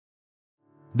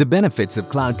The benefits of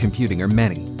cloud computing are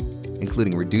many,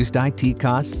 including reduced IT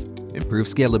costs,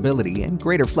 improved scalability, and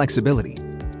greater flexibility.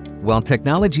 While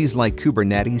technologies like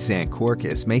Kubernetes and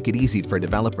Quarkus make it easy for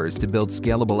developers to build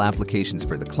scalable applications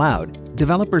for the cloud,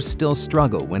 developers still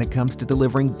struggle when it comes to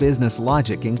delivering business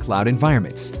logic in cloud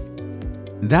environments.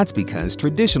 That's because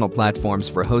traditional platforms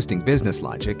for hosting business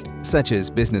logic, such as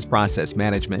business process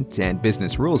management and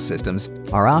business rules systems,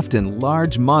 are often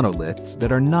large monoliths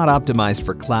that are not optimized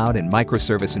for cloud and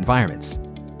microservice environments.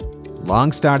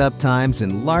 Long startup times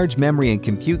and large memory and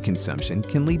compute consumption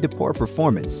can lead to poor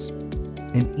performance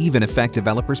and even affect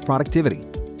developers' productivity.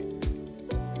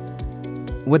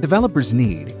 What developers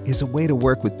need is a way to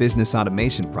work with business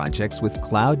automation projects with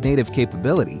cloud-native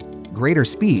capability, greater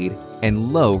speed,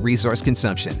 and low resource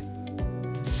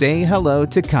consumption. Say hello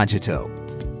to Kogito.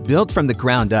 Built from the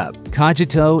ground up,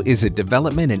 Kogito is a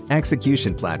development and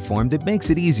execution platform that makes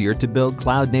it easier to build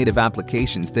cloud-native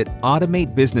applications that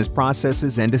automate business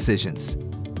processes and decisions.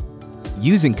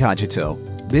 Using Kogito,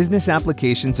 business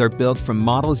applications are built from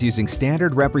models using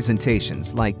standard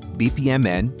representations like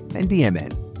BPMN and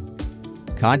DMN.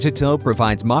 Kogito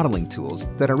provides modeling tools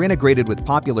that are integrated with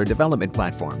popular development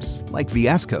platforms like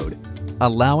VS Code,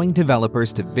 allowing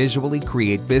developers to visually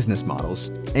create business models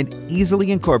and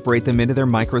easily incorporate them into their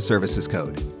microservices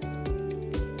code.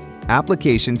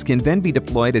 Applications can then be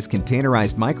deployed as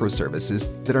containerized microservices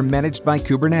that are managed by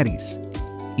Kubernetes.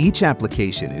 Each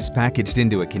application is packaged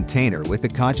into a container with a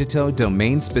Kogito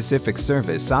domain-specific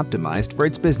service optimized for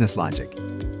its business logic,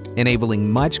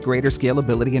 enabling much greater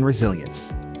scalability and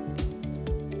resilience.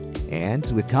 And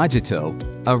with Kogito,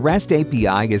 a REST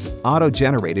API is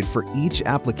auto-generated for each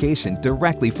application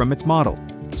directly from its model,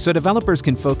 so developers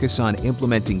can focus on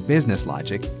implementing business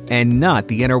logic and not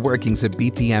the inner workings of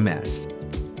BPMS.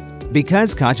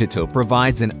 Because Kogito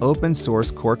provides an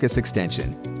open-source Quarkus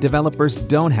extension, developers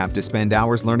don't have to spend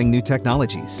hours learning new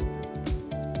technologies.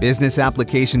 Business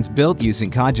applications built using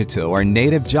Kogito are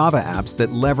native Java apps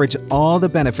that leverage all the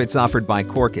benefits offered by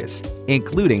Quarkus,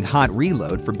 including hot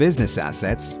reload for business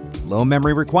assets, low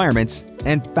memory requirements,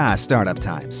 and fast startup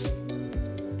times.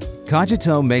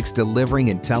 Kogito makes delivering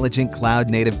intelligent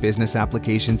cloud-native business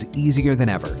applications easier than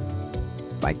ever.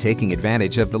 By taking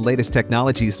advantage of the latest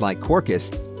technologies like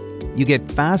Quarkus, you get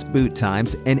fast boot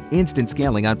times and instant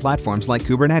scaling on platforms like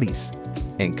Kubernetes.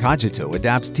 And Kogito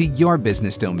adapts to your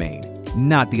business domain,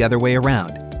 not the other way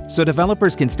around, so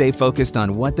developers can stay focused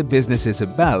on what the business is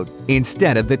about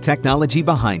instead of the technology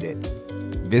behind it.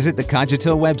 Visit the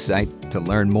Kogito website to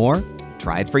learn more,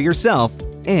 try it for yourself,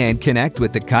 and connect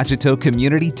with the Kogito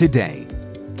community today.